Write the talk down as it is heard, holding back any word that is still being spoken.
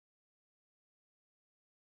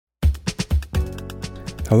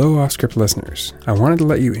Hello Offscript listeners. I wanted to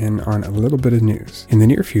let you in on a little bit of news. In the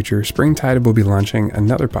near future, Springtide will be launching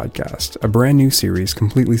another podcast, a brand new series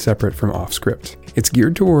completely separate from Offscript. It's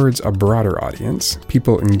geared towards a broader audience,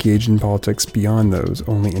 people engaged in politics beyond those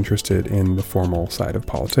only interested in the formal side of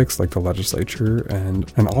politics, like the legislature, and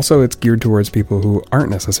also it's geared towards people who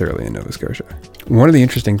aren't necessarily in Nova Scotia. One of the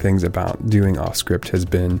interesting things about doing Offscript has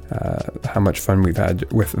been how much fun we've had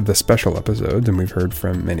with the special episodes, and we've heard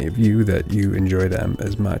from many of you that you enjoy them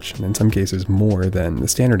as much, and in some cases more than the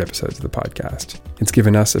standard episodes of the podcast. It's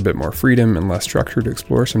given us a bit more freedom and less structure to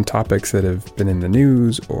explore some topics that have been in the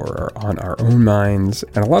news or are on our own minds,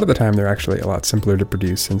 and a lot of the time they're actually a lot simpler to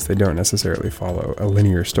produce since they don't necessarily follow a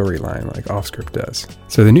linear storyline like Offscript does.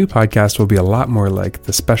 So the new podcast will be a lot more like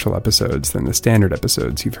the special episodes than the standard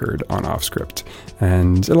episodes you've heard on Offscript,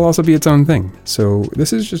 and it'll also be its own thing. So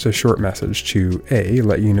this is just a short message to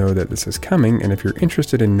let you know that this is coming, and if you're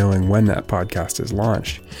interested in knowing when that podcast is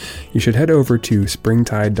launched, you should head over to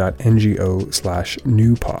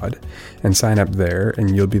springtide.ngo/newpod and sign up there,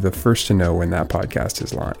 and you'll be the first to know when that podcast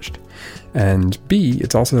is launched. And B,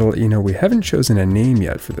 it's also to let you know we haven't chosen a name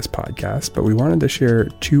yet for this podcast, but we wanted to share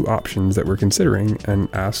two options that we're considering and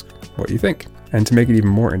ask what you think. And to make it even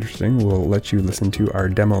more interesting, we'll let you listen to our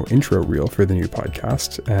demo intro reel for the new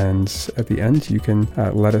podcast. And at the end, you can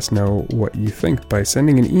let us know what you think by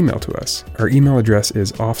sending an email to us. Our email address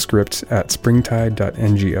is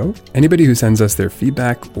offscript@springtide.ngo. Anybody who sends us their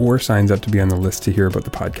feedback or signs up to be on the list to hear about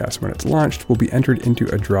the podcast when it's launched will be entered into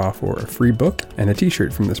a draw for a free book and a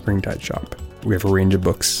t-shirt from the Springtide shop. We have a range of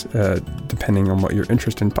books, depending on what your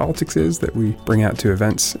interest in politics is, that we bring out to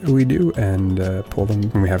events we do and pull them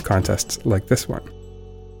when we have contests like this one.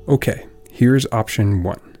 Okay, here's option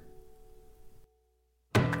 1.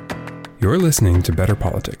 You're listening to Better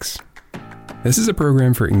Politics. This is a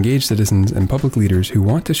program for engaged citizens and public leaders who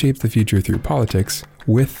want to shape the future through politics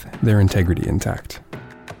with their integrity intact.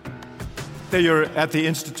 You're at the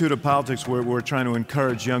Institute of Politics where we're trying to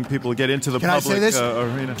encourage young people to get into the public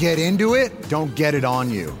arena. Get into it, don't get it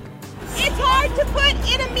on you. It's hard to put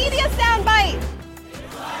in a media soundbite.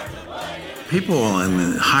 People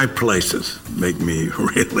in high places make me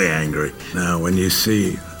really angry. Now, when you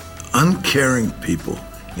see uncaring people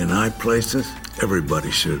in high places,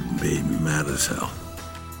 everybody should be mad as hell.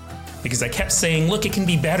 Because I kept saying, look, it can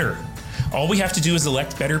be better. All we have to do is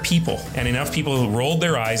elect better people. And enough people rolled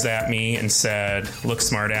their eyes at me and said, look,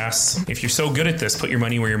 smartass, if you're so good at this, put your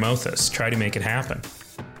money where your mouth is. Try to make it happen.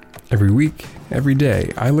 Every week, every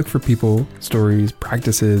day, I look for people, stories,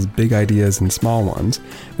 practices, big ideas, and small ones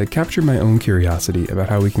that capture my own curiosity about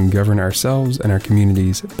how we can govern ourselves and our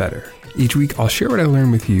communities better. Each week, I'll share what I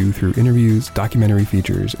learn with you through interviews, documentary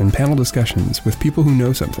features, and panel discussions with people who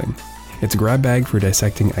know something. It's a grab bag for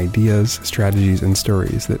dissecting ideas, strategies, and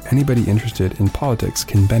stories that anybody interested in politics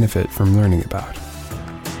can benefit from learning about.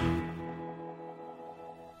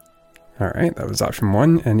 Alright, that was option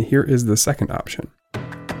 1, and here is the second option.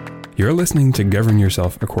 You're listening to Govern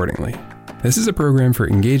Yourself Accordingly. This is a program for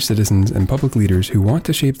engaged citizens and public leaders who want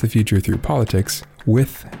to shape the future through politics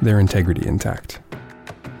with their integrity intact.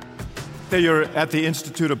 You're at the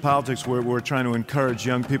Institute of Politics where we're trying to encourage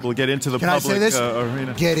young people to get into the public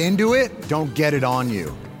arena. Get into it, don't get it on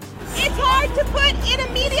you. It's hard to put in a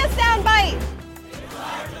media soundbite.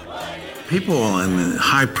 People in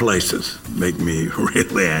high places make me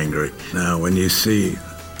really angry. Now, when you see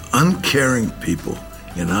uncaring people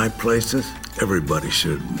in high places, everybody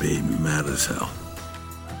should be mad as hell.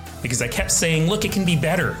 Because I kept saying, look, it can be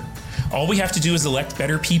better. All we have to do is elect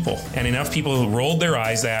better people. And enough people rolled their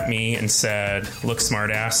eyes at me and said, look,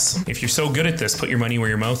 smartass, if you're so good at this, put your money where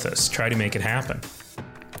your mouth is. Try to make it happen.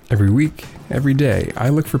 Every week, every day, I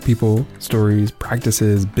look for people, stories,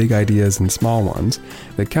 practices, big ideas, and small ones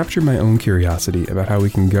that capture my own curiosity about how we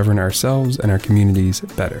can govern ourselves and our communities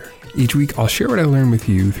better. Each week, I'll share what I learn with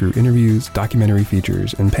you through interviews, documentary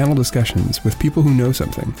features, and panel discussions with people who know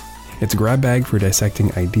something. It's a grab bag for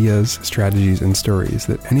dissecting ideas, strategies, and stories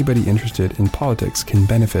that anybody interested in politics can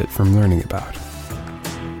benefit from learning about.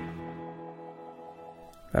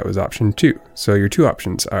 That was option 2. So your two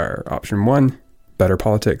options are option 1, Better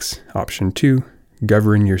Politics, option 2,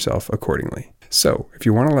 Govern Yourself Accordingly. So if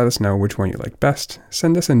you want to let us know which one you like best,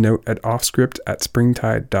 send us a note at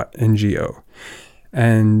offscript@springtide.ngo.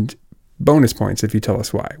 And bonus points if you tell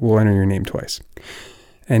us why. We'll enter your name twice.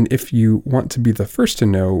 And if you want to be the first to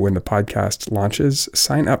know when the podcast launches,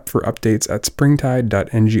 sign up for updates at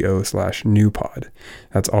springtide.ngo/newpod.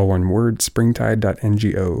 That's all one word,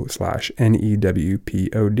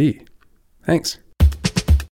 springtide.ngo/NEWPOD. Thanks.